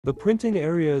The printing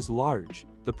area is large.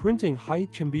 The printing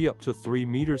height can be up to 3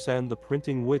 meters and the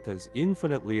printing width is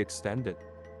infinitely extended.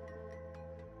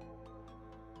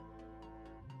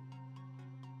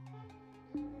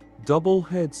 Double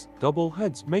heads. Double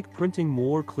heads make printing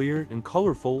more clear and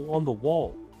colorful on the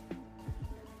wall.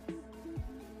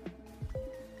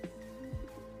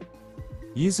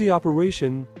 Easy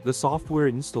operation. The software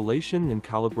installation and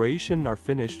calibration are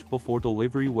finished before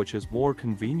delivery, which is more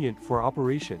convenient for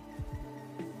operation.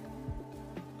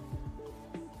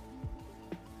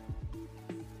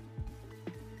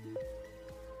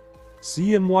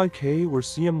 CMYK or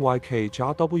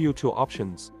CMYK-W2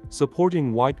 options,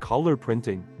 supporting white color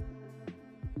printing.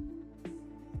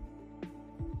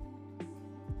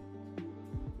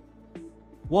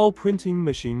 While printing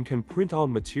machine can print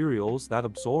on materials that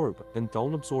absorb and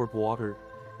don't absorb water,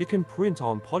 it can print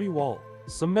on putty wall,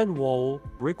 cement wall,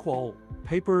 brick wall,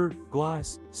 paper,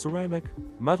 glass, ceramic,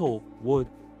 metal, wood,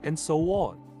 and so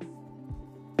on.